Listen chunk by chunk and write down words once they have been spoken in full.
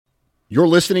You're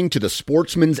listening to the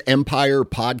Sportsman's Empire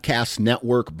Podcast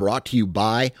Network, brought to you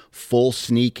by Full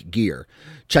Sneak Gear.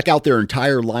 Check out their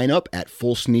entire lineup at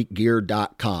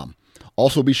fullsneakgear.com.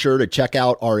 Also be sure to check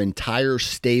out our entire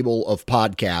stable of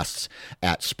podcasts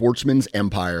at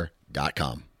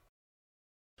sportsmansempire.com.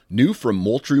 New from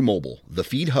Moultrie Mobile, the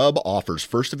Feed Hub offers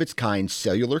first-of-its-kind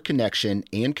cellular connection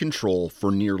and control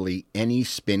for nearly any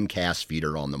spin cast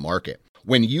feeder on the market.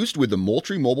 When used with the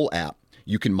Moultrie Mobile app,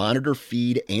 you can monitor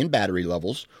feed and battery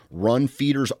levels, run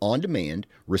feeders on demand,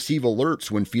 receive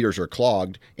alerts when feeders are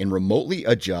clogged, and remotely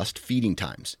adjust feeding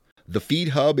times. The Feed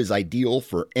Hub is ideal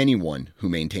for anyone who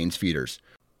maintains feeders.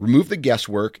 Remove the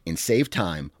guesswork and save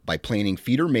time by planning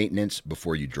feeder maintenance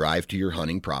before you drive to your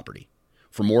hunting property.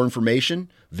 For more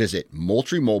information, visit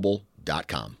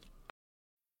MoultrieMobile.com.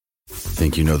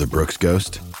 Think you know the Brooks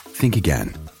Ghost? Think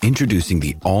again. Introducing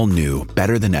the all-new,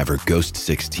 better-than-ever Ghost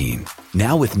 16.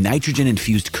 Now with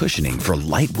nitrogen-infused cushioning for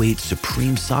lightweight,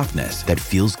 supreme softness that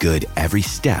feels good every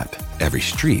step, every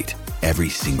street, every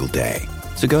single day.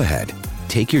 So go ahead,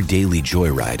 take your daily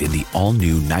joyride in the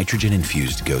all-new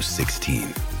nitrogen-infused Ghost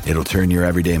 16. It'll turn your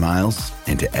everyday miles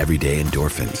into everyday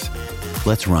endorphins.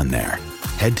 Let's run there.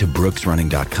 Head to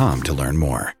brooksrunning.com to learn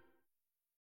more.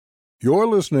 You're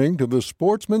listening to the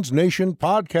Sportsman's Nation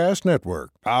Podcast Network,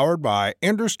 powered by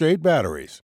Interstate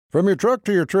Batteries. From your truck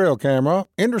to your trail camera,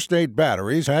 Interstate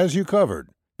Batteries has you covered.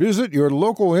 Visit your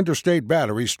local Interstate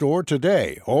Battery store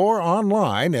today or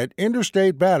online at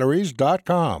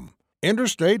interstatebatteries.com.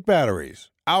 Interstate Batteries,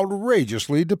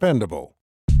 outrageously dependable.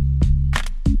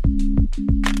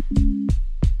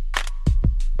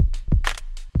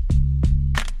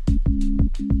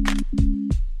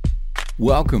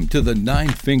 Welcome to the Nine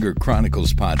Finger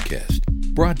Chronicles podcast,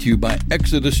 brought to you by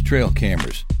Exodus Trail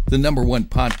Cameras, the #1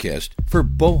 podcast for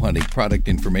bow hunting product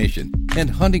information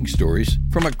and hunting stories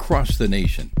from across the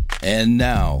nation. And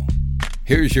now,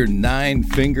 here's your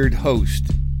nine-fingered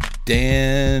host,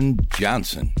 Dan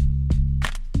Johnson.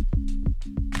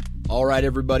 All right,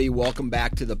 everybody, welcome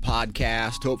back to the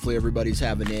podcast. Hopefully everybody's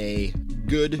having a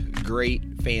good, great,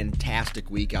 fantastic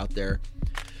week out there.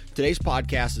 Today's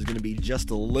podcast is going to be just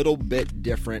a little bit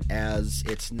different, as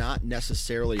it's not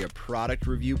necessarily a product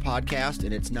review podcast,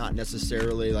 and it's not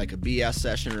necessarily like a BS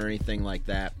session or anything like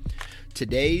that.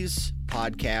 Today's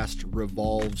podcast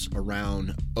revolves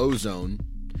around Ozone,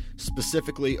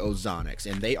 specifically Ozonics,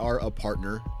 and they are a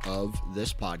partner of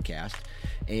this podcast.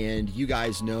 And you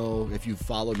guys know, if you've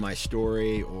followed my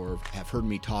story or have heard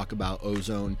me talk about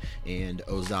Ozone and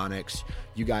Ozonics,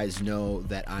 you guys know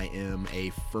that I am a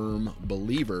firm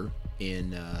believer in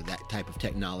that type of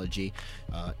technology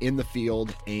in the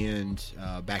field and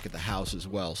back at the house as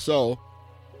well. So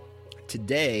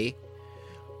today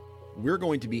we're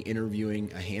going to be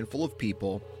interviewing a handful of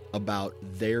people about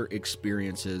their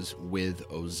experiences with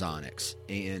Ozonics.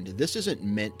 And this isn't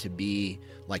meant to be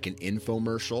like an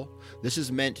infomercial. This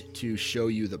is meant to show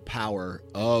you the power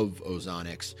of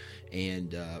Ozonics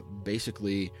and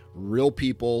basically real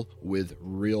people with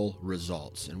real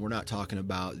results. And we're not talking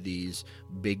about these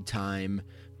big time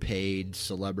paid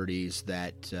celebrities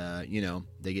that,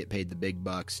 they get paid the big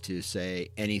bucks to say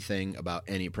anything about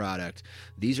any product.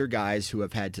 These are guys who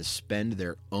have had to spend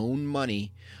their own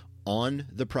money on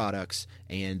the products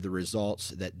and the results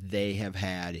that they have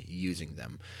had using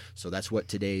them. So that's what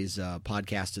today's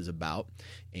podcast is about.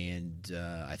 And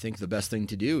I think the best thing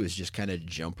to do is just kind of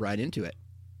jump right into it.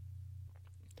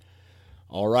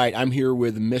 All right, I'm here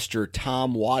with Mr.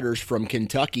 Tom Waters from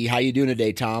Kentucky. How you doing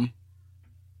today, Tom?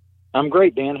 I'm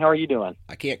great, Dan. How are you doing?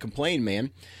 I can't complain,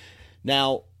 man.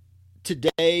 Now,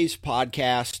 today's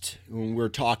podcast, we're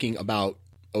talking about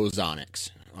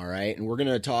Ozonics. All right, and we're going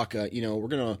to talk, we're going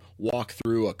to walk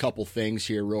through a couple things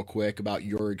here real quick about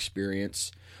your experience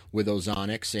with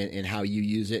Ozonics and how you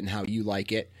use it and how you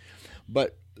like it.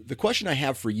 But the question I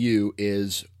have for you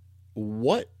is,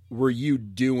 what were you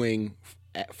doing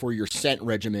for your scent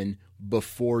regimen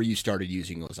before you started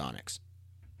using Ozonics?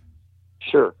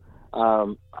 Sure.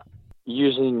 I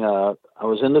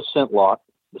was in the scent lock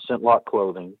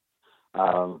clothing,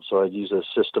 so I'd use a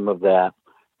system of that.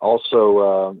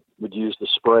 Also, would use the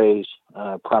sprays,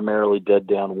 primarily dead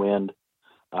downwind.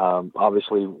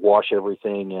 Obviously, wash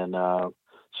everything in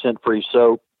scent-free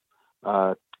soap.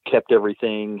 Kept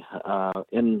everything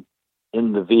in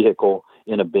the vehicle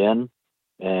in a bin,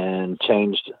 and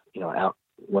changed, out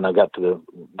when I got to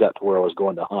where I was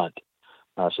going to hunt.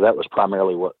 So that was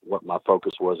primarily what my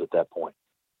focus was at that point.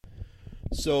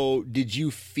 So, did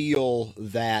you feel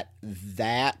that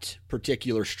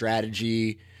particular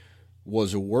strategy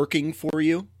was working for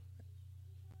you?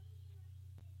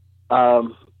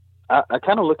 I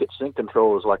kind of look at scent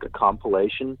control as like a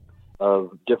compilation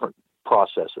of different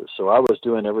processes. So I was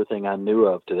doing everything I knew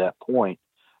of to that point.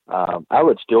 I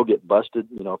would still get busted,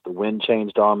 if the wind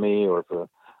changed on me or if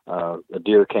a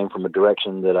deer came from a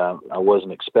direction that I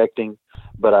wasn't expecting.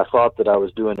 But I thought that I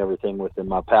was doing everything within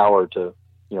my power to,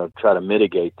 try to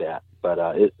mitigate that. But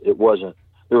it wasn't.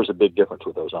 There was a big difference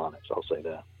with Ozonics, I'll say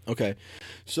that. Okay.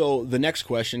 So the next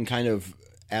question, kind of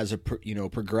as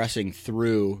progressing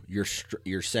through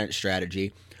your scent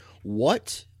strategy,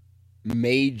 what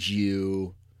made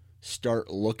you start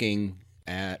looking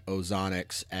at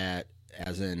Ozonics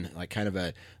as in like kind of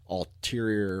an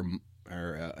ulterior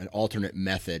or an alternate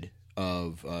method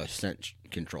of scent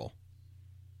control?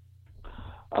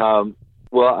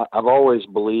 Well, I've always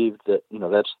believed that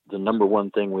that's the number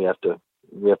one thing we have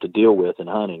to deal with in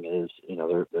hunting is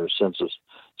their sense of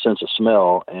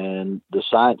smell, and the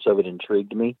science of it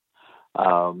intrigued me.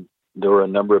 There were a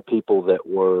number of people that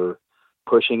were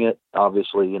pushing it.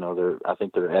 Obviously, I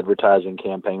think their advertising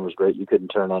campaign was great. You couldn't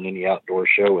turn on any outdoor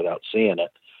show without seeing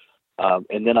it.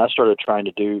 And then I started trying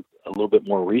to do a little bit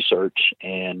more research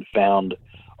and found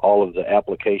all of the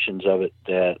applications of it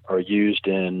that are used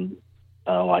in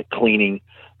like cleaning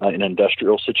in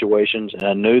industrial situations. And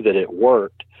I knew that it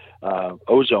worked.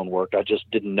 Ozone worked. I just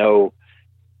didn't know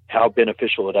how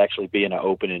beneficial it'd actually be in an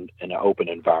open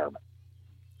environment.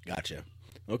 Gotcha.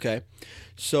 Okay.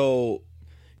 So,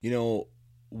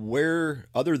 where,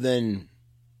 other than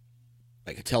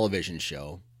like a television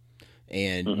show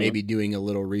and maybe doing a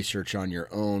little research on your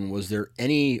own, was there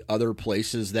any other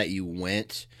places that you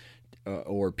went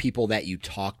or people that you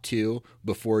talked to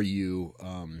before you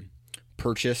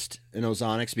purchased an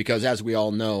Ozonics? Because as we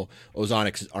all know,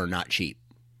 Ozonics are not cheap.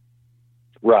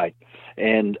 Right.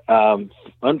 And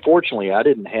unfortunately, I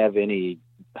didn't have any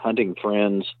hunting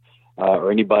friends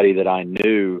or anybody that I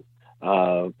knew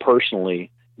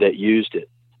personally that used it.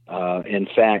 In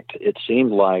fact, it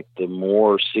seemed like the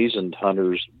more seasoned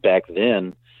hunters back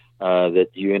then that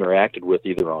you interacted with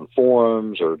either on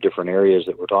forums or different areas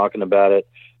that were talking about it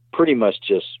pretty much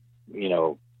just,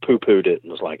 poo-pooed it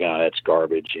and was like, that's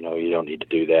garbage. You don't need to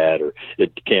do that, or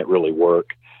it can't really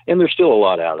work. And there's still a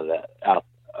lot out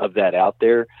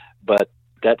there, but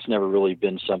that's never really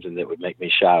been something that would make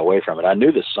me shy away from it. I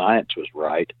knew the science was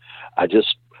right. I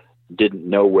just didn't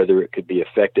know whether it could be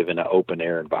effective in an open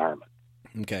air environment.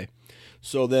 Okay.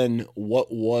 So then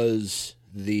what was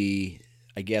the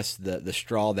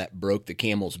straw that broke the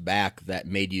camel's back that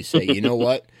made you say, you know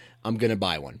what, I'm going to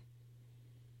buy one?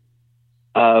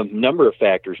 Number of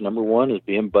factors. Number one is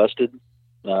being busted.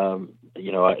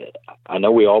 I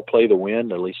know we all play the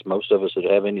wind, at least most of us that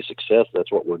have any success,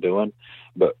 that's what we're doing.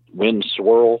 But winds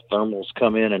swirl, thermals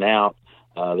come in and out.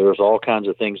 There's all kinds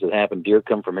of things that happen. Deer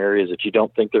come from areas that you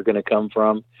don't think they're going to come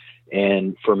from.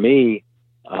 And for me,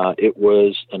 it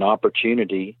was an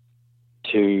opportunity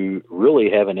to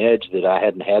really have an edge that I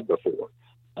hadn't had before.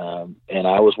 And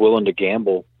I was willing to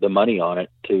gamble the money on it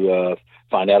to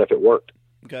find out if it worked.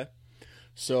 Okay.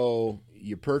 So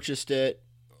you purchased it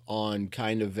on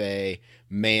kind of I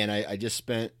just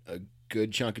spent a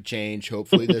good chunk of change.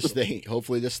 Hopefully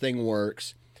this thing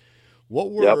works.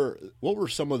 What were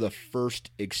some of the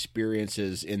first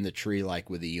experiences in the tree like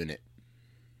with the unit?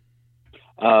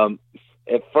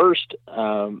 At first,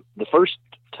 the first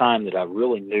time that I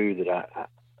really knew that I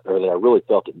really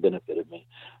felt it benefited me,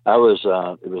 it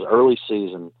was early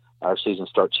season. Our season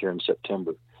starts here in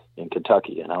September in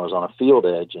Kentucky, and I was on a field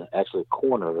edge, and actually a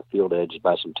corner of a field edge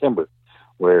by some timber,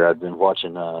 where I'd been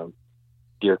watching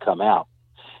deer come out,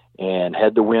 and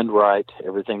had the wind right.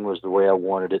 Everything was the way I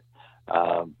wanted it.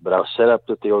 But I was set up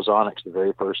with the Ozonics the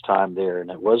very first time there, and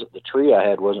the tree I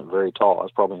had wasn't very tall. I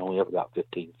was probably only up about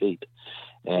 15 feet,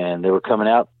 and they were coming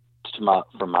out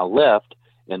from my left,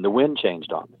 and the wind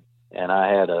changed on me, and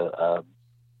I had a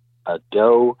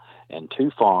doe and two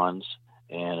fawns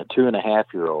and a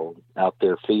 2.5-year-old out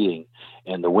there feeding,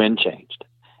 and the wind changed,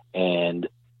 and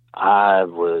I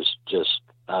was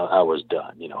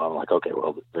done. I'm like, okay,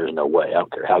 well, there's no way. I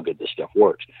don't care how good this stuff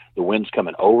works. The wind's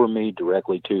coming over me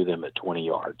directly to them at 20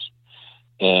 yards.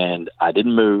 And I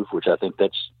didn't move, which I think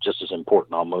that's just as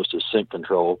important almost as scent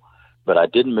control. But I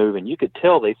didn't move, and you could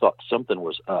tell they thought something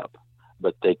was up,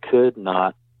 but they could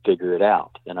not figure it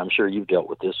out. And I'm sure you've dealt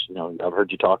with this. I've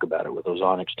heard you talk about it with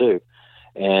Ozonics too.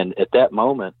 And at that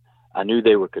moment, I knew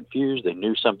they were confused. They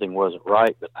knew something wasn't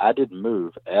right, but I didn't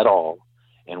move at all.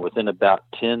 And within about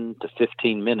 10 to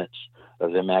 15 minutes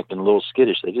of them acting a little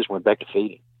skittish, they just went back to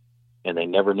feeding. And they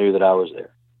never knew that I was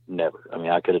there. Never. I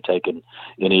mean, I could have taken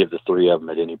any of the three of them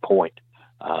at any point.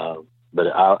 But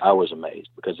I was amazed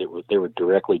because they were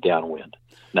directly downwind.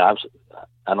 Now,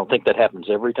 I don't think that happens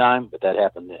every time, but that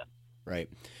happened then. Right.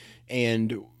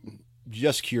 And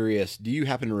just curious, do you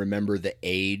happen to remember the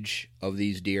age of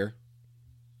these deer?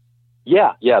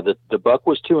 Yeah. The buck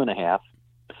was 2.5,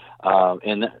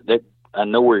 and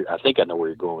I think I know where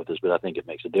you're going with this, but I think it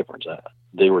makes a difference.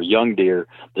 They were young deer.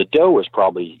 The doe was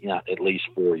probably at least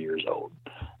 4 years old,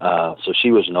 so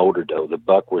she was an older doe. The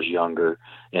buck was younger,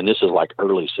 and this is like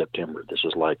early September. This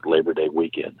is like Labor Day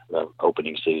weekend,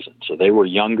 opening season. So they were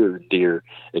younger deer,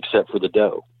 except for the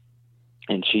doe.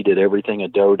 And she did everything a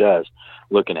doe does,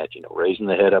 looking at you, raising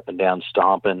the head up and down,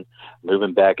 stomping,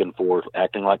 moving back and forth,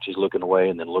 acting like she's looking away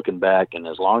and then looking back. And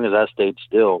as long as I stayed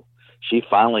still, she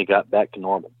finally got back to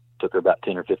normal. Took her about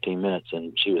 10 or 15 minutes,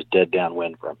 and she was dead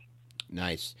downwind from me.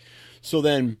 Nice. So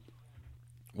then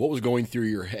what was going through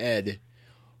your head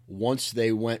once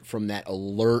they went from that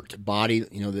alert body,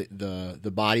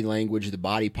 the body language, the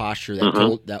body posture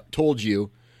that told you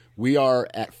we are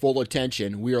at full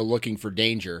attention, we are looking for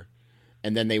danger,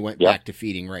 and then they went back to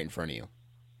feeding right in front of you?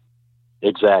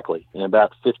 Exactly. In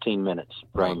about 15 minutes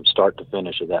from start to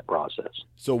finish of that process.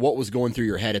 So what was going through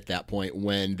your head at that point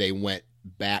when they went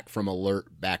back from alert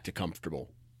back to comfortable?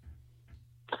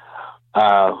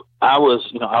 I was,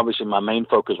 obviously my main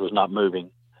focus was not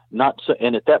moving.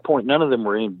 And at that point, none of them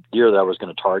were any deer that I was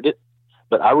going to target,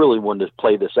 but I really wanted to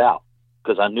play this out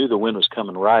because I knew the wind was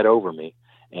coming right over me.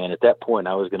 And at that point,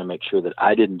 I was going to make sure that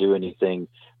I didn't do anything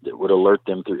that would alert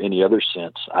them through any other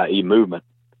sense, i.e. movement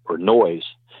or noise,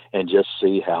 and just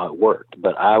see how it worked.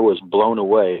 But I was blown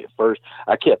away. At first,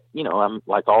 I kept, I'm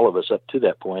like all of us up to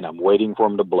that point. I'm waiting for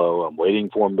them to blow.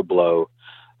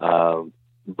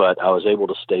 But I was able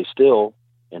to stay still.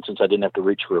 And since I didn't have to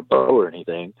reach for a bow or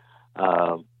anything,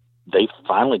 they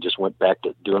finally just went back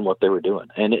to doing what they were doing.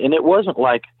 And it wasn't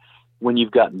like when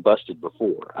you've gotten busted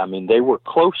before. I mean, they were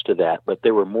close to that, but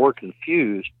they were more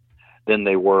confused than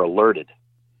they were alerted.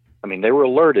 I mean, they were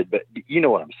alerted, but you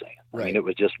know what I'm saying. Right. I mean, it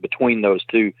was just between those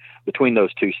two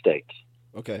states.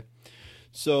 Okay.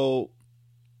 So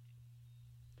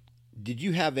did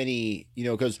you have any,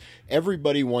 because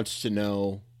everybody wants to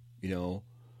know,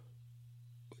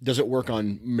 does it work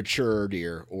on mature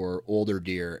deer or older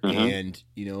deer? Mm-hmm. And,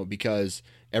 because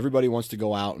everybody wants to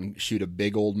go out and shoot a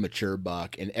big old mature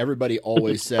buck, and everybody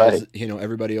always says,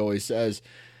 everybody always says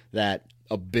that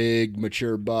a big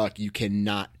mature buck, you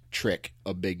cannot trick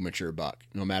a big mature buck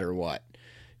no matter what.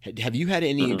 Have you had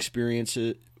any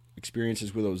experiences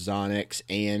with Ozonics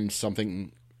and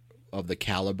something of the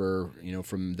caliber,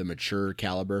 from the mature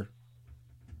caliber?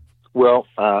 Well,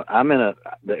 I'm in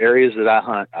the areas that I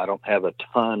hunt. I don't have a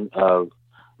ton of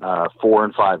 4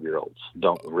 and 5 year olds.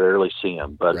 Rarely see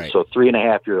them, but so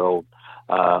 3.5-year-old.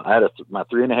 I had my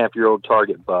 3.5-year-old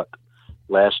target buck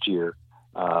last year.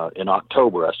 In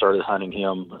October, I started hunting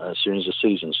him as soon as the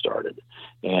season started,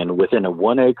 and within a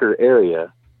 1 acre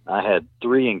area, I had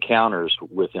 3 encounters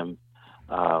with him,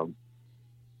 and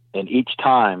each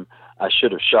time I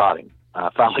should have shot him. I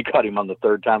finally got him on the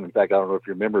 3rd time. In fact, I don't know if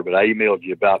you remember, but I emailed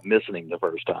you about missing him the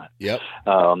first time. Yep.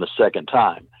 On the 2nd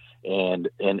time. And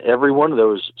in every one of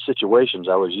those situations,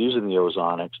 I was using the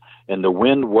Ozonics, and the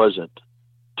wind wasn't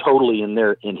totally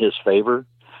in his favor,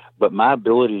 but my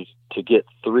ability to get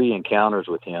 3 encounters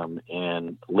with him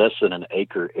in less than an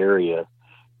acre area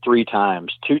 3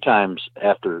 times, 2 times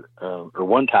after, or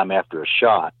 1 time after a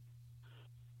shot,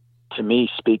 to me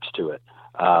speaks to it.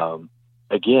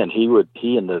 Again, he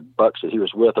and the bucks that he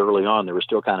was with early on, they were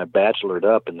still kind of bachelored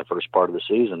up in the first part of the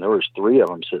season. There was 3 of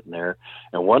them sitting there,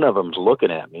 and one of them's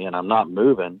looking at me, and I'm not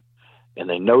moving, and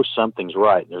they know something's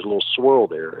right. There's a little swirl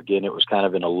there. Again, it was kind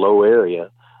of in a low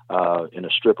area, in a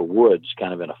strip of woods,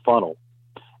 kind of in a funnel.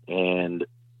 And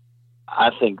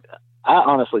I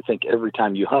honestly think every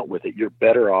time you hunt with it, you're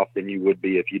better off than you would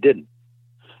be if you didn't.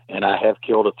 And I have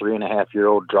killed a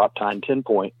 3.5-year-old drop tine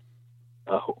 10-point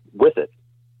with it.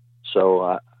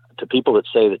 So to people that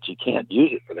say that you can't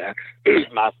use it for that,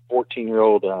 my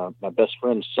 14-year-old, my best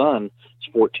friend's son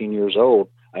is 14 years old.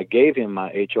 I gave him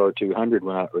my HR200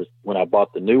 when I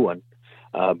bought the new one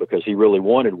because he really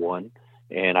wanted one,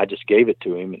 and I just gave it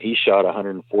to him. And he shot a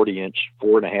 140-inch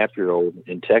 4.5-year-old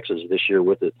in Texas this year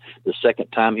with it. The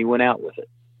 2nd time he went out with it.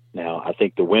 Now I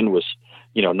think the wind was,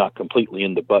 not completely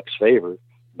in the buck's favor,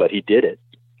 but he did it.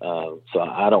 So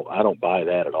I don't buy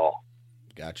that at all.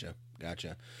 Gotcha.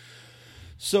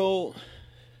 So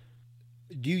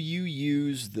do you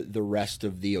use the rest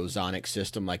of the Ozonic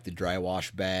system, like the dry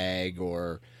wash bag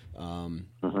or, other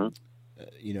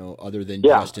than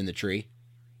just in the tree?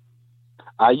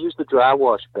 I use the dry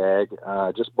wash bag.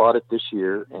 Just bought it this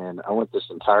year, and I went this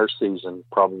entire season,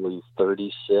 probably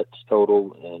 36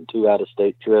 total and 2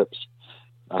 out-of-state trips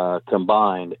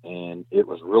combined, and it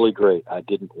was really great. I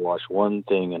didn't wash one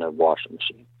thing in a washing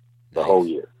machine the whole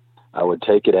year. I would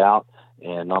take it out.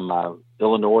 And on my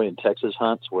Illinois and Texas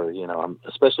hunts where,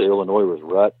 especially Illinois was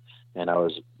rut and I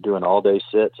was doing all day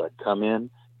sits, I'd come in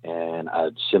and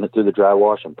I'd send it through the dry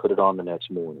wash and put it on the next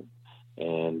morning.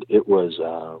 And it was,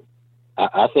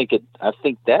 I think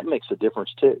that makes a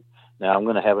difference too. Now I'm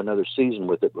going to have another season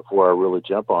with it before I really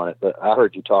jump on it, but I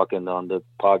heard you talking on the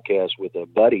podcast with a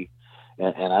buddy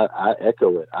and I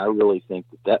echo it. I really think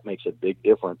that makes a big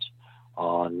difference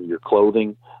on your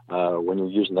clothing when you're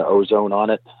using the ozone on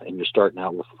it and you're starting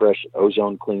out with fresh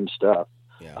ozone clean stuff.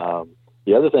 Yeah.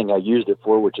 The other thing I used it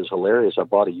for, which is hilarious, I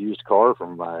bought a used car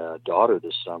from my daughter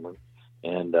this summer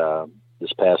and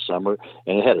this past summer,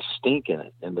 and it had a stink in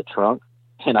it in the trunk.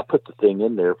 And I put the thing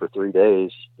in there for 3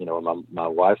 days. My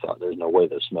wife thought there's no way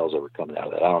the smell's ever coming out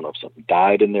of that. I don't know if something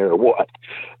died in there or what,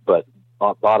 but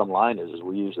bottom line is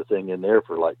we used the thing in there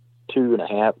for like 2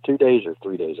 days or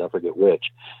 3 days, I forget which,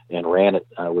 and ran it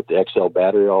with the XL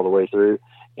battery all the way through.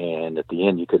 And at the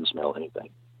end, you couldn't smell anything.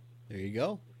 There you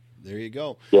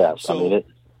go. Yeah.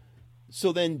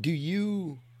 So then do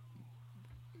you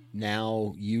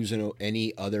now use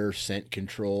any other scent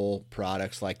control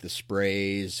products like the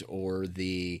sprays or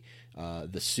the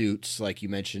suits like you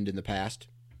mentioned in the past?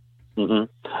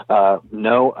 Mm-hmm.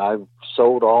 No, I've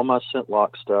sold all my Scent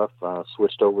Lock stuff,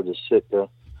 switched over to Sitka.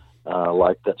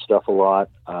 Like that stuff a lot.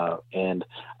 And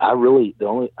I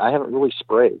haven't really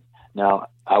sprayed. Now,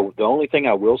 the only thing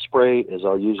I will spray is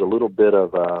I'll use a little bit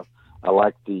of, I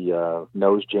like the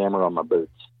nose jammer on my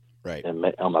boots. Right. And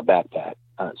on my backpack.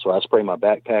 So I spray my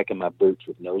backpack and my boots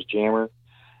with nose jammer,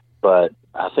 but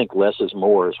I think less is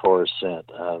more as far as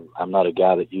scent. I'm not a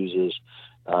guy that uses,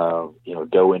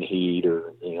 go in heat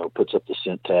or, puts up the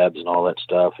scent tabs and all that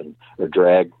stuff or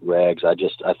drag rags. I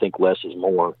think less is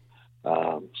more.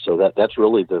 So that's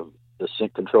really the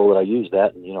scent control that I use,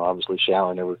 that, and, obviously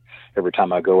showering every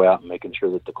time I go out and making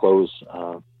sure that the clothes,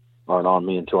 aren't on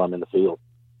me until I'm in the field.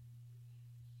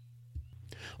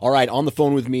 All right, on the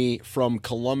phone with me from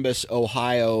Columbus,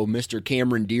 Ohio, Mr.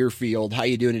 Cameron Deerfield. How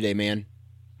you doing today, man?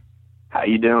 How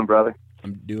you doing, brother?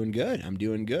 I'm doing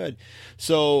good.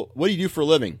 So what do you do for a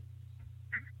living?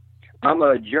 I'm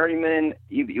a journeyman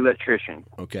electrician.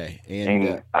 Okay,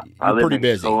 and I you're live pretty in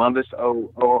busy. Columbus,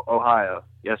 Ohio.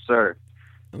 Yes, sir.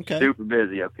 Okay. Super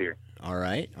busy up here. All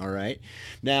right.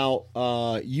 Now,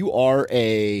 you are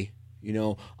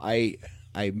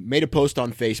I made a post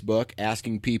on Facebook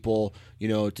asking people,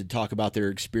 to talk about their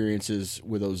experiences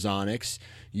with Ozonics.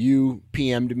 You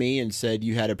PM'd me and said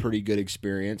you had a pretty good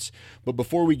experience. But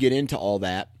before we get into all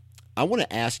that, I want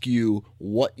to ask you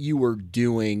what you were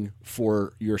doing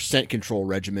for your scent control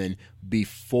regimen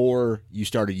before you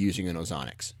started using an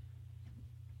Ozonics.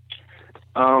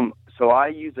 So I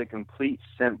use a complete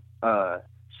scent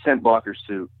blocker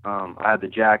suit. I had the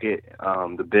jacket,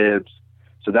 the bibs.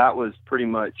 So that was pretty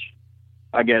much,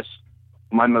 I guess,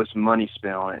 my most money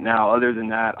spent on it. Now, other than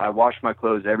that, I wash my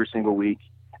clothes every single week.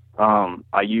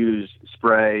 I use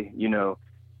spray,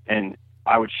 and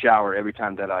I would shower every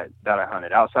time that I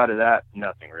hunted. Outside of that,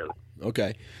 nothing really.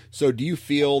 Okay. So do you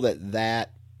feel that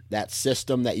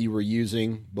system that you were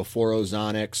using before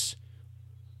Ozonics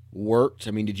worked?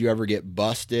 I mean, did you ever get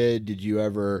busted? Did you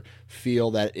ever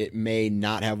feel that it may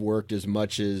not have worked as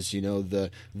much as,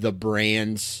 the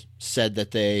brands said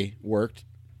that they worked?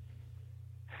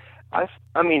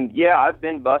 I mean, yeah, I've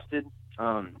been busted.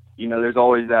 There's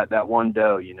always that one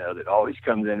doe, that always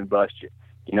comes in and busts you.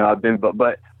 I've been,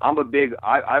 but I'm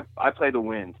I play the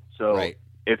wind. So right.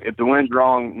 if the wind's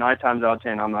wrong, 9 times out of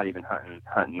 10, I'm not even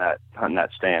hunting that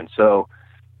stand. So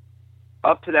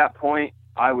up to that point,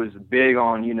 I was big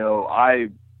on, I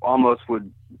almost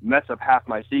would mess up half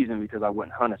my season because I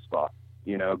wouldn't hunt a spot,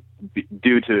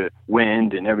 due to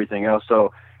wind and everything else.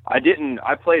 So I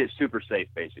played it super safe,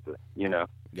 basically,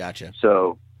 Gotcha.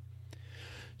 So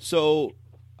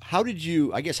how did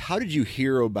you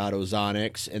hear about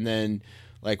Ozonics, and then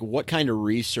what kind of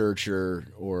research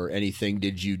or anything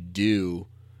did you do,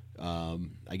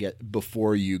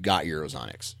 before you got your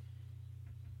Ozonics?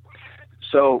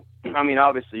 So, I mean,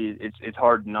 obviously it's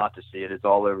hard not to see it. It's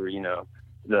all over,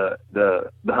 the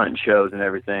hunting shows and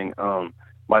everything.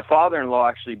 My father-in-law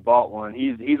actually bought one.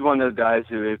 He's one of those guys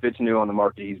who, if it's new on the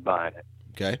market, he's buying it.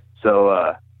 Okay.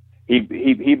 So,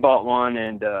 he bought one,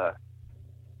 and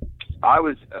I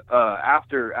was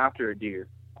after a deer,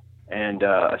 and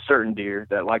a certain deer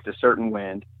that liked a certain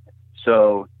wind.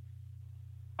 So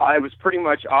I was pretty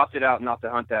much opted out not to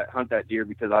hunt that deer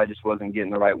because I just wasn't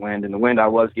getting the right wind, and the wind I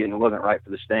was getting wasn't right for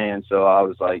the stand. So I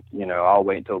was like, I'll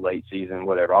wait until late season,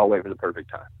 whatever. I'll wait for the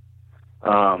perfect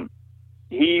time.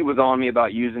 He was on me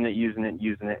about using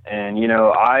it, and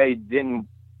I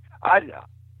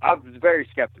was very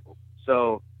skeptical.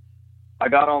 So I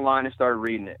got online and started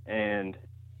reading it, and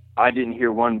I didn't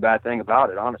hear one bad thing about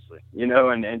it, honestly.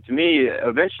 And to me,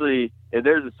 eventually, if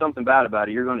there's something bad about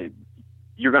it, you're gonna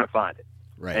find it.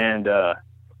 Right. And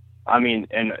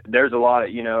and there's a lot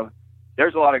of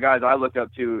guys I look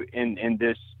up to in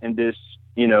this industry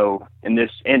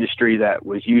that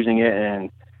was using it, and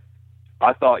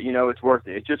I thought, it's worth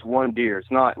it. It's just one deer.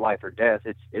 It's not life or death.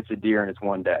 It's a deer, and it's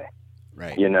one day.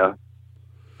 Right.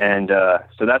 And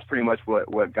so that's pretty much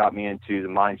what got me into the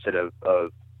mindset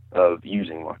of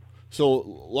using one. So,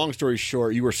 long story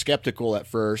short, you were skeptical at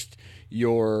first.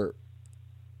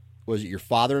 Was it your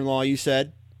father-in-law you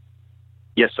said?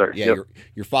 Yes, sir. Yeah, Yep.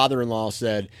 your father-in-law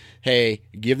said, hey,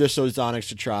 give this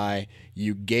Ozonics a try.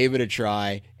 You gave it a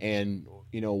try, and,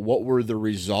 what were the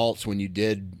results when you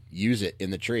did use it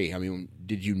in the tree? I mean,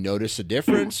 did you notice a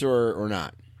difference or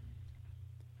not?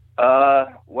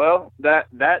 Well,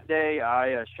 that day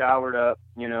I showered up.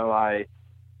 It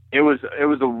was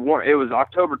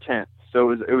October 10th,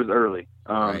 so it was early.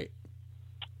 Right.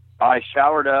 I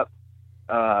showered up.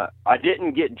 I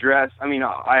didn't get dressed. I mean,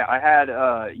 I had,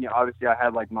 obviously I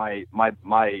had like my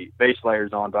base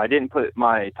layers on, but I didn't put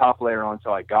my top layer on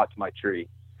until I got to my tree.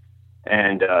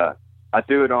 And, I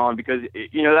threw it on because,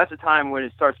 that's a time when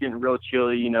it starts getting real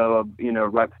chilly,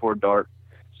 right before dark.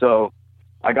 So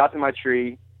I got to my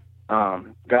tree,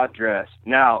 got dressed.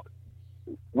 Now,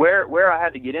 where I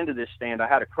had to get into this stand, I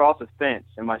had to cross a fence,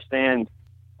 and my stand,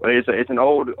 it's an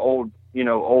old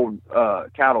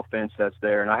cattle fence that's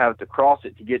there, and I have to cross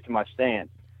it to get to my stand.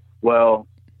 Well,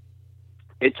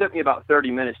 it took me about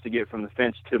 30 minutes to get from the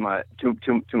fence to my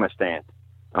stand.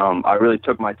 I really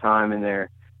took my time in there,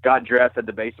 got dressed at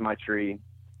the base of my tree,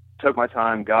 took my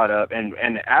time, got up, and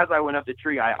as I went up the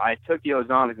tree, I took the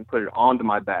Ozonics and put it onto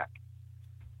my back,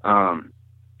 and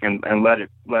let it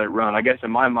run. I guess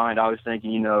in my mind, I was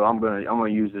thinking, I'm gonna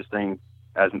use this thing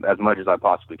as much as I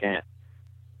possibly can.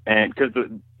 And because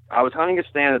I was hunting a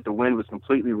stand that the wind was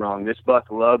completely wrong. This buck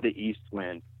loved the east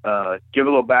wind. Give a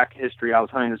little back history. I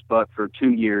was hunting this buck for 2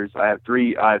 years. I have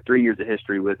 3 years of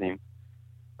history with him.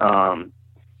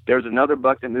 There was another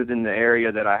buck that moved in the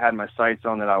area that I had my sights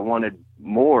on that I wanted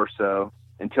more so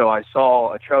until I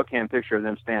saw a trail cam picture of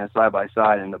them standing side by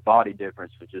side, and the body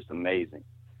difference was just amazing.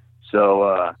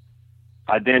 So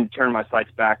I then turned my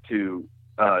sights back to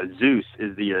Zeus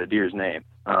is the deer's name.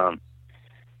 So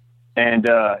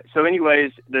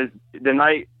anyways, the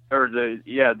night or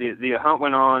the hunt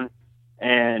went on,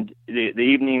 and the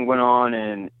evening went on,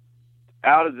 and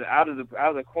out of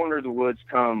the corner of the woods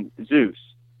come Zeus.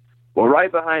 Well,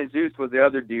 right behind Zeus was the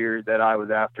other deer that I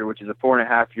was after, which is a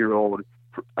 4.5-year-old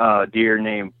deer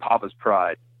named Papa's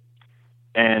Pride.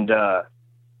 And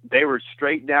they were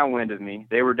straight downwind of me.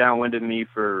 They were downwind of me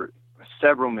for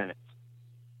several minutes.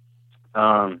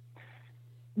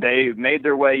 They made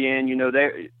their way in.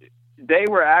 They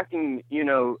were acting,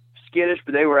 skittish,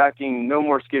 but they were acting no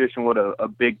more skittish than what a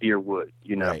big deer would,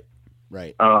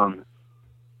 Right.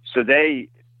 So they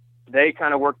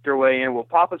kind of worked their way in. Well,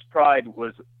 Papa's Pride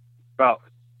was about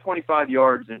 25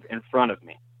 yards in front of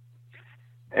me,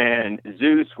 and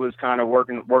Zeus was kind of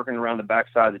working around the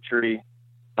backside of the tree.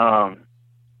 I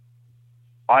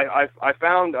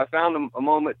found a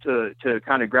moment to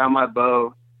kind of grab my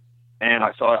bow, and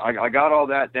I got all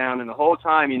that down, and the whole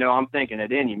time, I'm thinking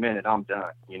at any minute I'm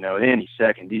done. At any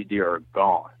second these deer are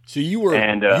gone. So you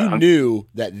knew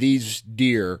that these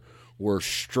deer were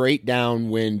straight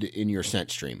downwind in your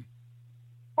scent stream.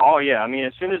 Oh yeah, I mean,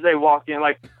 as soon as they walked in,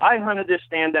 like I hunted this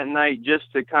stand that night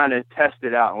just to kind of test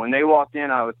it out. And when they walked in,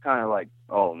 I was kind of like,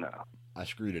 oh no, I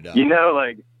screwed it up. Maybe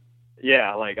I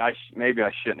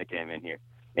shouldn't have came in here.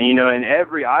 And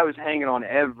I was hanging on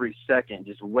every second,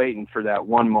 just waiting for that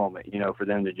one moment, for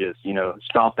them to just,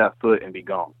 stomp that foot and be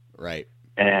gone. Right.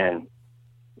 And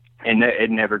it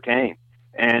never came.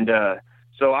 And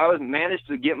so I managed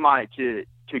to get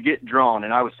to get drawn,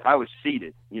 and I was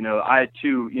seated. I had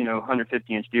 2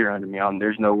 150-inch deer under me.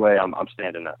 There's no way I'm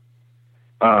standing up.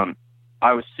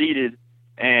 I was seated,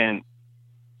 and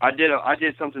I did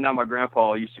something that my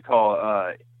grandpa used to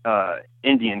call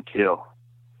Indian kill.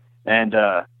 And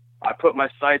I put my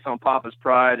sights on Papa's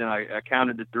Pride, and I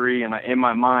counted to 3, and in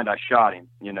my mind I shot him,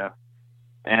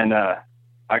 and I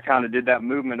kind of did that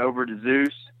movement over to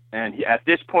Zeus, and at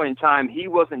this point in time he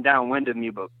wasn't downwind of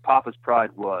me, but Papa's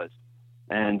Pride was.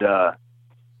 And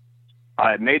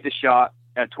I made the shot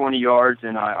at 20 yards,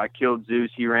 and I killed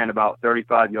Zeus. He ran about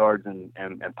 35 yards and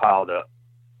piled up.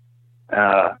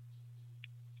 As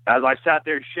I sat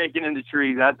there shaking in the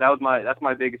tree, that's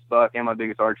my biggest buck and my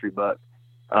biggest archery buck.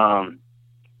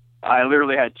 I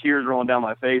literally had tears rolling down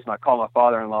my face, and I called my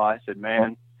father-in-law. I said,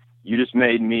 "Man, you just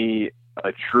made me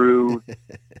a true,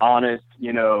 honest,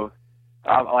 you know,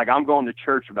 I'm going to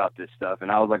church about this stuff.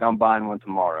 And I was like, I'm buying one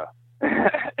tomorrow.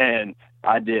 And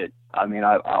I did. I mean,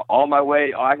 on my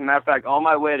way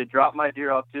to drop my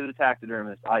deer off to the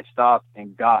taxidermist, I stopped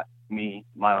and got me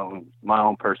my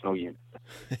own personal unit.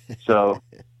 So,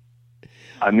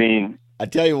 I mean, I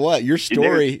tell you what, your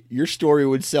story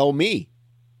would sell me.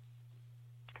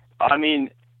 I mean,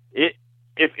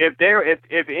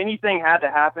 if anything had to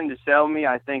happen to sell me,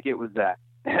 I think it was that,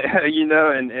 you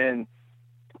know, and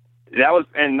that was,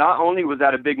 and not only was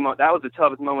that a big moment, that was the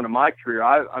toughest moment of my career.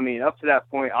 I mean, up to that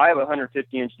point, I have a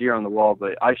 150-inch deer on the wall,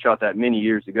 but I shot that many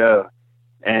years ago.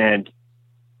 And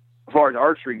as far as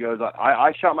archery goes,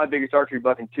 I shot my biggest archery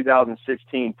buck in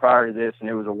 2016 prior to this, and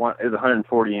it was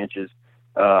 140 inches.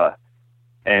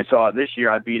 And so this year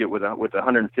I beat it with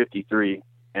 153.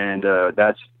 And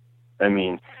that's, I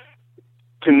mean,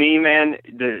 to me, man,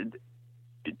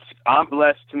 I'm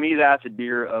blessed. To me, that's a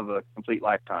deer of a complete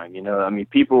lifetime. You know, I mean,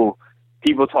 people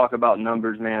talk about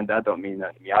numbers, man. That don't mean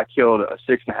nothing to me. I killed a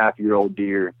 6.5-year-old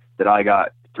deer that I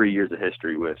got 3 years of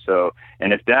history with. So,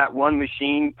 and if that one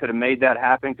machine could have made that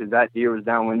happen, because that deer was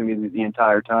downwind of me the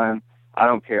entire time, I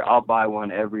don't care. I'll buy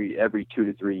one every 2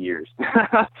 to 3 years.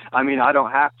 I mean, I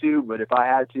don't have to, but if I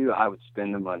had to, I would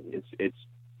spend the money.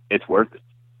 It's worth it.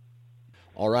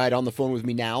 All right, on the phone with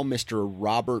me now, Mr.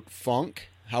 Robert Funk.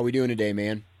 How we doing today,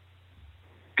 man?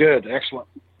 Good, excellent.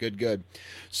 Good.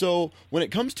 So when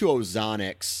it comes to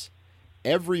ozonics,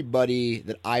 everybody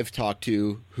that I've talked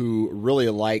to who really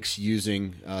likes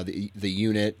using the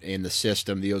unit and the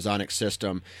system, the ozonic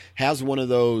system, has one of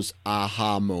those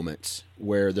aha moments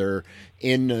where they're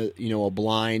in a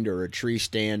blind or a tree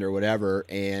stand or whatever,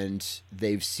 and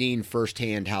they've seen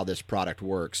firsthand how this product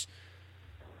works.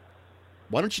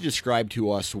 Why don't you describe to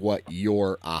us what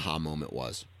your aha moment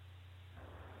was?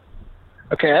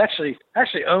 Okay, I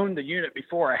actually owned the unit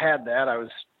before I had that. I was,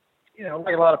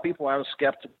 like a lot of people, I was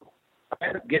skeptical. I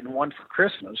ended up getting one for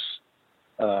Christmas,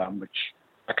 which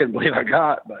I couldn't believe I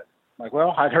got. But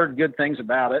I'd heard good things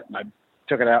about it, and I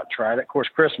took it out and tried it. Of course,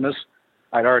 Christmas,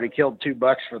 I'd already killed 2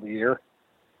 bucks for the year,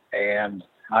 and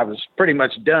I was pretty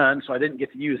much done, so I didn't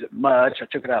get to use it much. I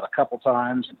took it out a couple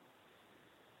times.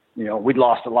 We'd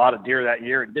lost a lot of deer that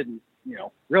year and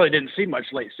really didn't see much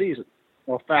late season.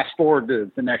 Well, fast forward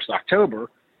to the next October, of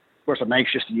course, I'm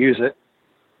anxious to use it,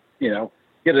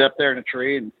 get it up there in a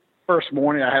tree. And first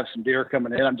morning I have some deer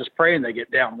coming in. I'm just praying they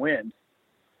get downwind,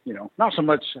 not so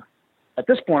much at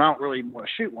this point. I don't really want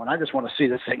to shoot one. I just want to see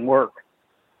this thing work.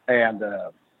 And,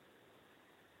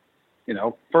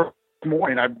 first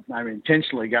morning I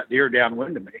intentionally got deer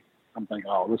downwind of me. I'm thinking,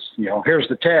 this, here's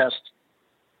the test.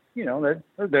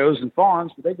 They're does and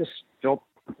fawns, but they just don't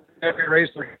raise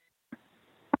their.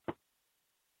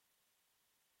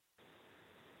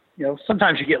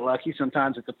 Sometimes you get lucky,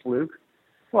 sometimes it's a fluke.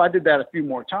 Well, I did that a few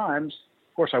more times.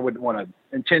 Of course, I wouldn't want to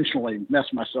intentionally mess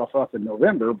myself up in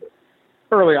November, but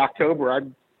early October, I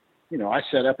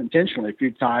set up intentionally a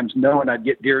few times knowing I'd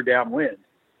get deer downwind.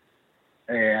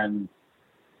 And,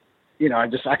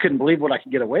 I couldn't believe what I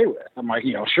could get away with. I'm like,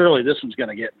 surely this one's going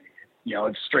to get me.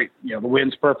 It's straight, the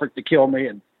wind's perfect to kill me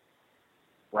and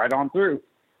right on through.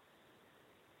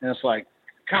 And it's like,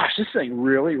 gosh, this thing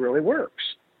really, really works.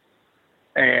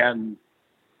 And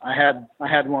I had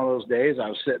one of those days. I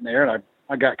was sitting there and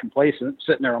I got complacent,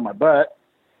 sitting there on my butt,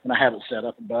 and I had it set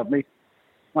up above me.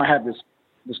 I had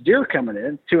this deer coming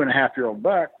in, 2.5-year-old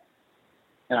buck,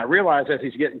 and I realized as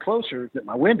he's getting closer that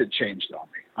my wind had changed on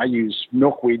me. I use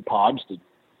milkweed pods to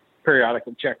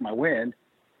periodically check my wind.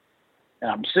 And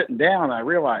I'm sitting down and I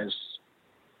realize,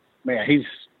 man,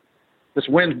 this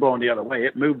wind's blowing the other way.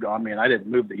 It moved on me and I didn't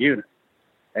move the unit.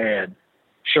 And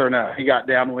sure enough, he got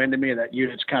downwind of me and that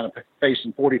unit's kind of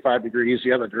facing 45 degrees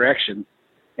the other direction,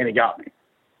 and he got me.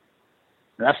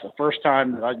 And that's the first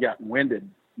time that I'd gotten winded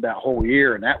that whole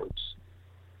year. And that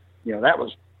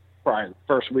was probably the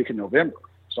first week in November.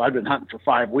 So I'd been hunting for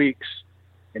 5 weeks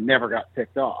and never got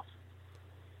picked off.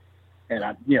 And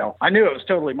I knew it was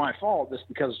totally my fault just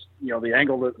because, the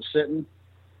angle that was sitting,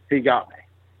 he got me.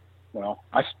 Well,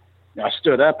 I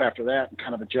stood up after that and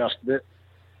kind of adjusted it.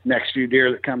 Next few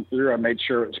deer that come through, I made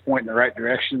sure it was pointing the right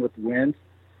direction with the wind.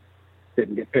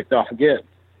 Didn't get picked off again.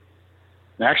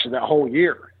 And actually, that whole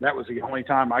year, that was the only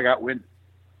time I got winded.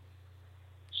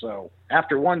 So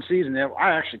after one season,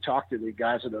 I actually talked to the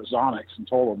guys at Ozonics and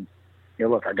told them,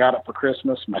 look, I got it for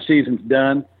Christmas. My season's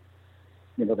done.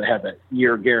 They have that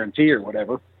year guarantee or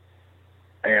whatever.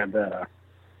 And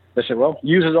they said, well,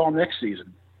 use it all next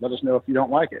season. Let us know if you don't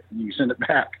like it, and you can send it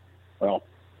back. Well,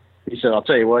 he said, I'll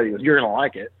tell you what, you're going to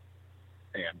like it.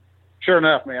 And sure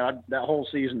enough, man, that whole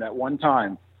season, that one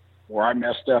time, or I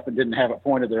messed up and didn't have it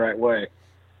pointed the right way,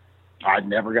 I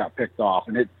never got picked off.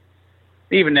 And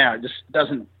even now, it just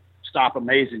doesn't stop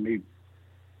amazing me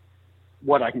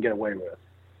what I can get away with.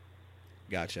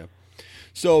 Gotcha.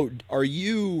 So do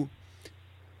you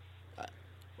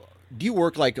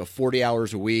work like 40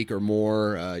 hours a week or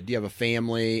more? Do you have a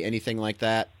family, anything like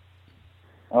that?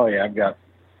 Oh yeah, I've got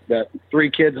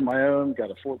 3 kids of my own,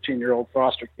 got a 14-year-old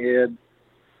foster kid,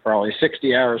 probably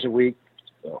 60 hours a week.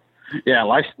 So yeah,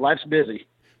 life's busy.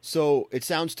 So it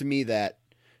sounds to me that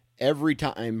every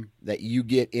time that you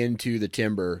get into the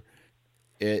timber,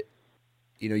 it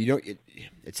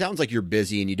sounds like you're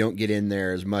busy and you don't get in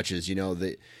there as much as,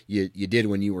 that you did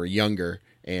when you were younger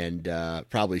and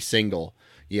probably single.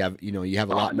 You have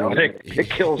a lot more. It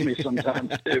kills me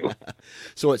sometimes too.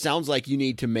 So it sounds like you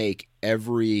need to make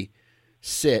every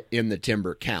sit in the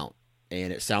timber count.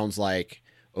 And it sounds like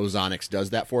Ozonics does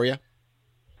that for you.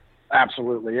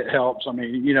 Absolutely. It helps. I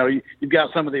mean, you've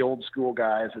got some of the old school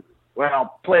guys that,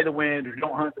 well, play the wind or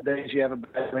don't hunt the days you have a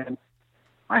bad wind.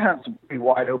 I hunt some pretty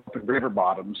wide open river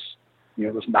bottoms.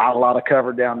 There's not a lot of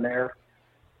cover down there.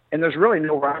 And there's really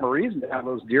no rhyme or reason to have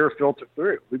those deer filter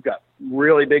through. We've got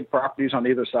really big properties on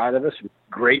either side of us,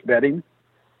 great bedding.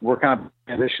 We're kind of a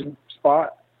transition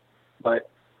spot. But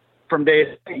from day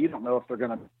to day, you don't know if they're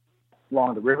going to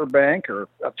along the riverbank or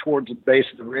up towards the base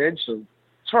of the ridge. So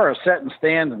as far as setting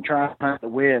stands and trying to hunt the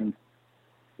wind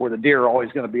where the deer are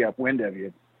always going to be upwind of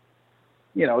you,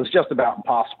 it's just about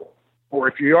impossible. Or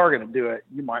if you are going to do it,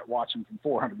 you might watch them from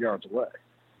 400 yards away.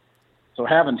 So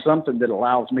having something that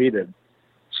allows me to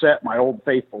set my old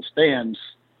faithful stands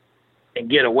and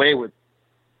get away with,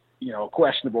 a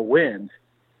questionable wind.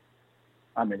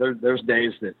 I mean, there's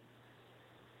days that,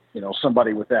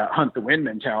 somebody with that hunt the wind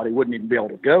mentality wouldn't even be able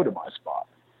to go to my spot.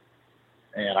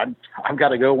 And I've got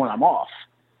to go when I'm off.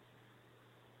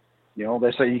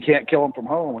 They say you can't kill them from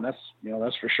home, and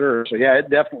that's for sure. So yeah, it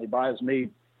definitely buys me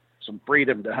some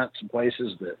freedom to hunt some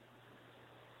places that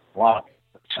a lot of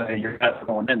people say you're not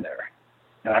going in there.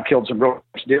 And I've killed some real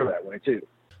deer that way too.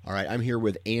 All right, I'm here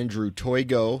with Andrew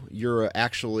Toigo. You're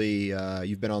actually,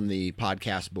 you've been on the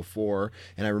podcast before,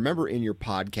 and I remember in your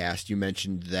podcast you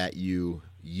mentioned that you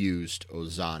used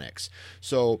Ozonics.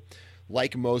 So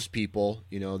like most people,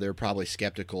 they're probably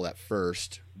skeptical at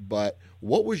first, but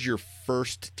what was your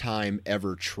first time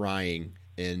ever trying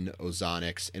in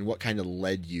Ozonics, and what kind of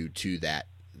led you to that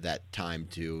time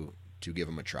to give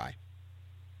them a try?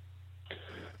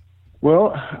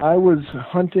 Well, I was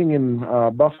hunting in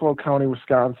Buffalo County,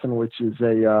 Wisconsin, which is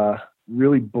a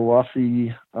really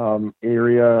bluffy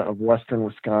area of western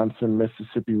Wisconsin,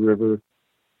 Mississippi River,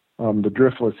 the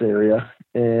driftless area.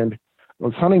 And I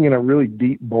was hunting in a really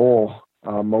deep bowl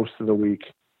most of the week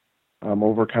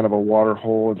over kind of a water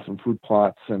hole and some food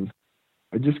plots. And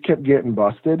I just kept getting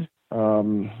busted. I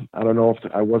don't know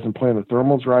if I wasn't playing the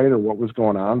thermals right or what was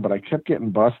going on, but I kept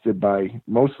getting busted by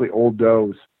mostly old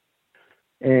does.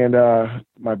 And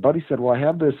my buddy said, well, I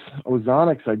have this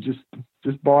Ozonics. I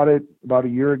just bought it about a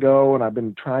year ago, and I've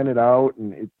been trying it out,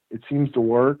 and it seems to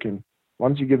work. And why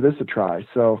don't you give this a try?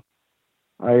 So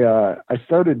I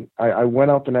went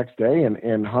out the next day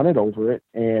and hunted over it,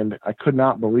 and I could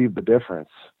not believe the difference.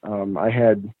 I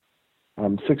had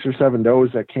 6 or 7 does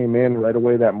that came in right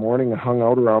away that morning and hung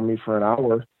out around me for an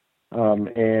hour,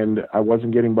 and I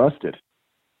wasn't getting busted.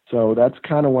 So that's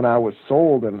kind of when I was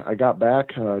sold, and I got back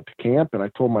to camp, and I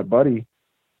told my buddy,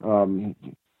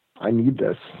 I need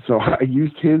this. So I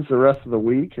used his the rest of the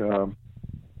week, and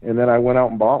then I went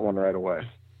out and bought one right away.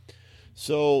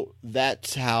 So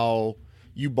that's how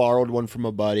you borrowed one from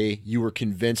a buddy. You were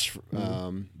convinced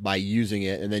by using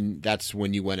it, and then that's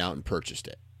when you went out and purchased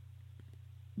it.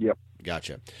 Yep.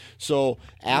 Gotcha. So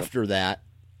after that,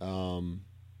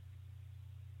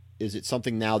 is it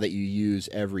something now that you use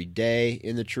every day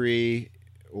in the tree,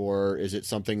 or is it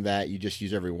something that you just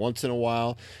use every once in a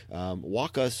while?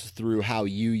 Walk us through how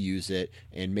you use it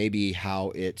and maybe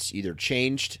how it's either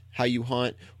changed how you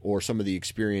hunt or some of the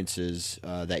experiences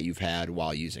that you've had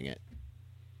while using it.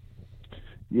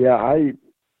 Yeah, I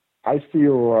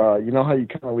feel, you know how you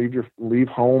kind of leave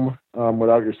home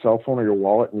without your cell phone or your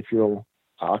wallet and you feel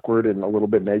awkward and a little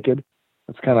bit naked?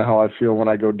 That's kind of how I feel when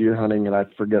I go deer hunting and I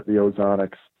forget the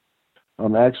Ozonics.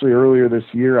 Actually, earlier this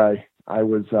year, I've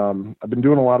been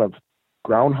doing a lot of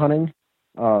ground hunting,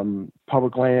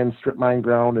 public land, strip mine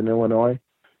ground in Illinois,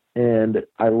 and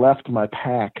I left my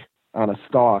pack on a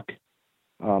stalk,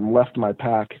 and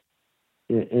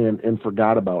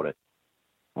forgot about it.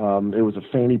 It was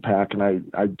a fanny pack, and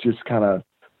I just kind of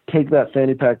take that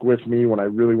fanny pack with me when I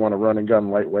really want to run and gun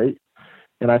lightweight,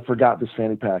 and I forgot this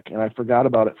fanny pack, and I forgot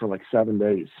about it for like 7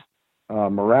 days.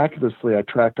 miraculously, I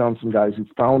tracked down some guys who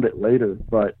found it later,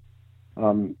 but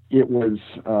it was,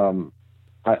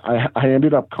 I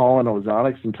ended up calling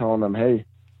Ozonics and telling them, hey,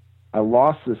 I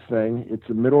lost this thing. It's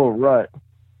the middle of rut,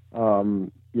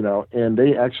 and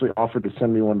they actually offered to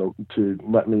send me one to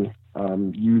let me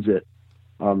use it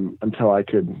until I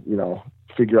could,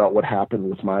 figure out what happened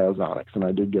with my Ozonics, and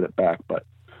I did get it back. But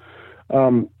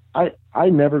I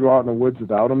never go out in the woods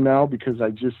without them now, because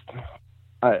I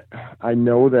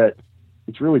know that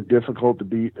it's really difficult to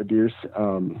beat a deer's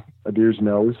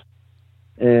nose.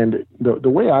 And the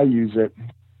way I use it,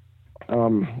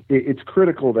 it's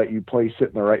critical that you place it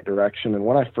in the right direction. And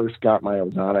when I first got my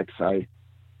Ozonics, I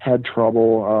had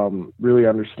trouble really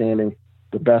understanding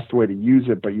the best way to use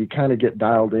it, but you kind of get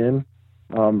dialed in.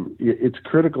 It's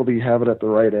critical that you have it at the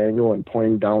right angle and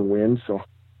pointing downwind. So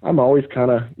I'm always kind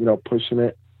of, pushing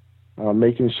it,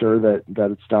 making sure that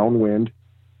it's downwind.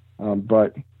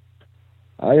 But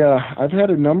I've had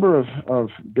a number of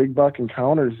big buck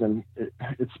encounters, and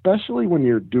especially when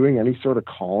you're doing any sort of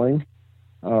calling,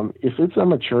 if it's a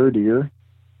mature deer,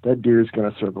 that deer is going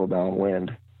to circle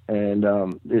downwind. And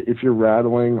if you're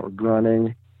rattling or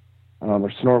grunting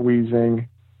or snort wheezing,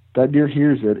 that deer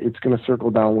hears it. It's going to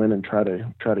circle downwind and try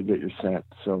to get your scent.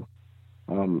 So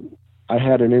I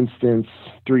had an instance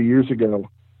 3 years ago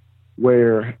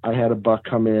where I had a buck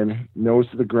come in, nose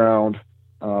to the ground,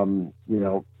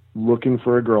 looking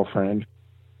for a girlfriend,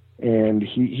 and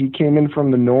he came in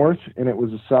from the north, and it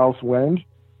was a south wind,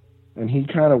 and he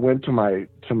kind of went to my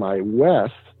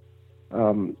west,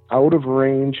 out of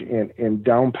range and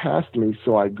down past me.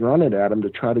 So I grunted at him to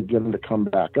try to get him to come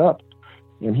back up,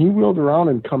 and he wheeled around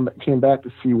and came back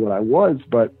to see what I was,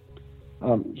 but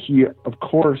he of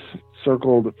course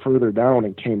circled further down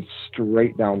and came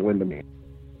straight downwind to me,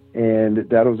 and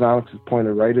that Ozonics was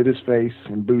pointed right at his face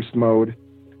in boost mode.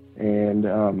 And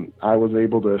I was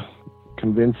able to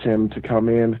convince him to come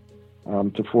in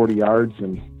to 40 yards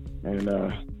and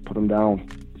put him down.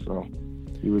 So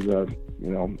he was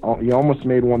he almost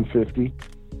made 150,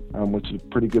 which is a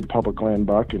pretty good public land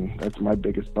buck, and that's my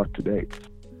biggest buck to date.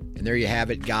 And there you have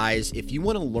it, guys. If you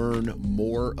want to learn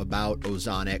more about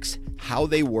Ozonics, how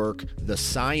they work, the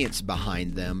science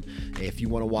behind them, if you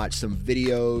want to watch some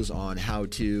videos on how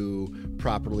to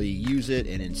properly use it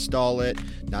and install it,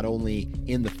 not only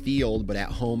in the field but at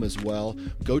home as well,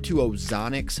 go to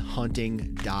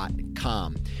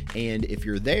ozonicshunting.com. And if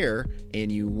you're there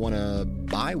and you want to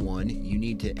buy one, you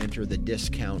need to enter the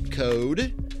discount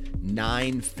code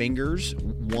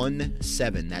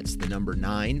 9fingers17. That's the number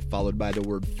 9 followed by the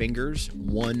word fingers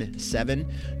 17.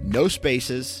 No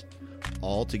spaces,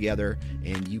 all together,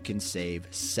 and you can save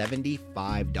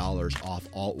 $75 off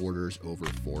all orders over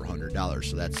 $400.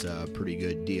 So that's a pretty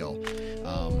good deal.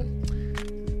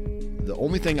 The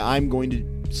only thing I'm going to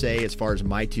say as far as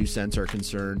my 2 cents are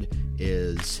concerned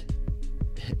is,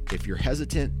 if you're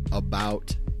hesitant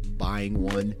about buying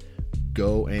one,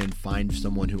 go and find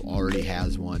someone who already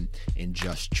has one and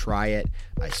just try it.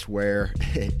 I swear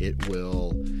it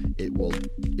will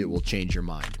change your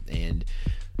mind. And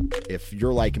if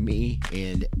you're like me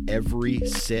and every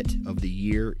sit of the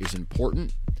year is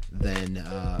important, then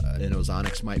an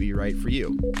Ozonics might be right for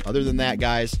you. Other than that,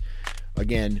 guys,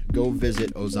 again, go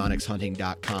visit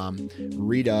ozonicshunting.com,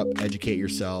 read up, educate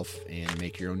yourself, and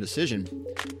make your own decision.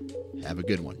 Have a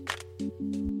good one.